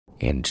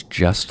And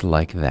just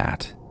like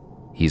that,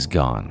 he's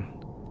gone.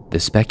 The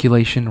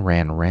speculation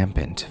ran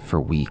rampant for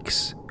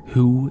weeks.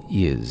 Who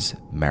is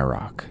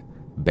Marrok?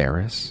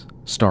 Barriss?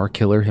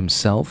 Starkiller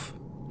himself?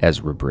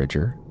 Ezra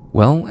Bridger?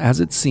 Well, as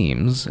it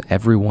seems,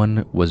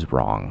 everyone was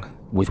wrong.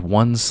 With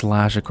one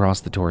slash across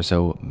the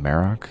torso,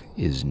 Marrok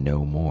is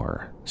no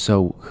more.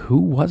 So who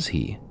was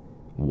he?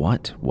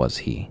 What was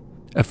he?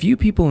 A few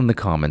people in the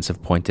comments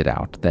have pointed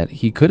out that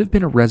he could have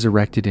been a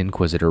resurrected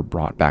Inquisitor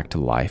brought back to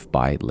life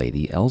by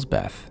Lady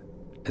Elsbeth.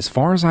 As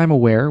far as I'm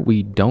aware,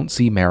 we don't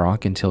see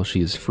Marrok until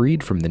she is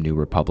freed from the New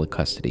Republic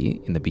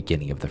custody in the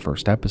beginning of the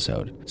first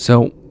episode.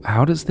 So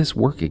how does this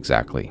work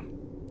exactly?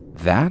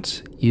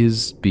 That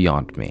is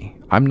beyond me.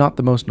 I'm not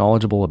the most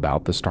knowledgeable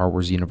about the Star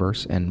Wars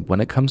universe, and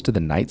when it comes to the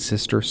Night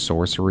Sister,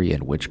 sorcery,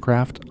 and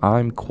witchcraft,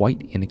 I'm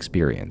quite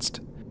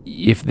inexperienced.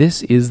 If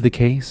this is the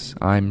case,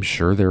 I'm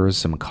sure there is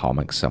some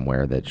comic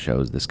somewhere that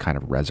shows this kind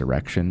of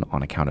resurrection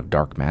on account of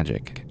dark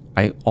magic.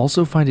 I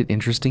also find it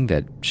interesting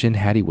that Shin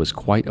Hati was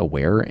quite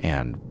aware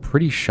and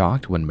pretty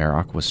shocked when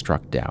Marrok was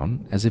struck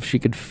down, as if she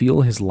could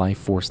feel his life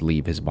force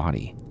leave his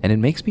body, and it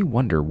makes me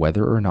wonder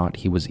whether or not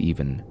he was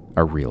even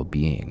a real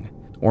being.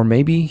 Or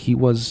maybe he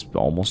was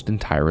almost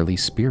entirely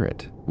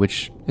spirit,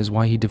 which is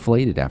why he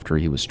deflated after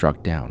he was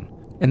struck down.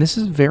 And this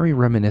is very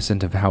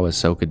reminiscent of how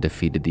Ahsoka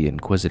defeated the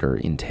Inquisitor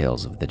in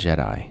Tales of the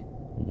Jedi.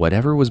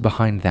 Whatever was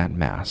behind that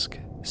mask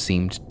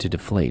seemed to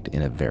deflate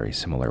in a very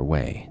similar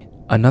way.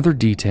 Another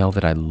detail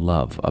that I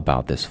love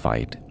about this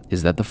fight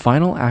is that the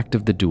final act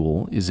of the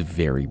duel is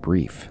very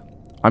brief.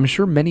 I'm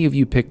sure many of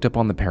you picked up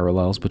on the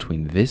parallels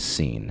between this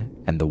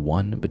scene and the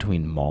one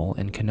between Maul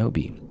and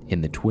Kenobi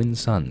in the Twin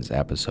Suns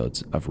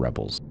episodes of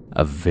Rebels.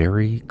 A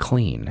very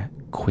clean,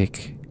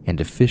 quick, and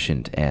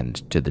efficient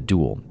end to the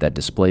duel that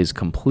displays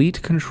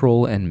complete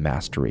control and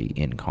mastery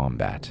in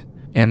combat.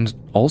 And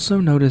also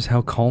notice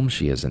how calm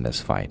she is in this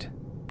fight,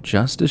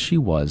 just as she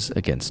was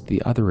against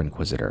the other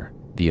Inquisitor.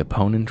 The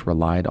opponent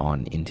relied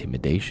on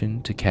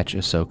intimidation to catch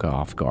Ahsoka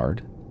off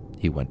guard.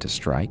 He went to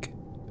strike.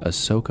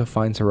 Ahsoka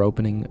finds her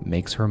opening,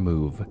 makes her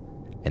move,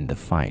 and the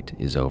fight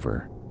is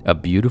over. A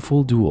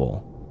beautiful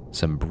duel,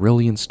 some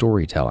brilliant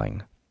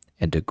storytelling,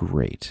 and a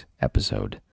great episode.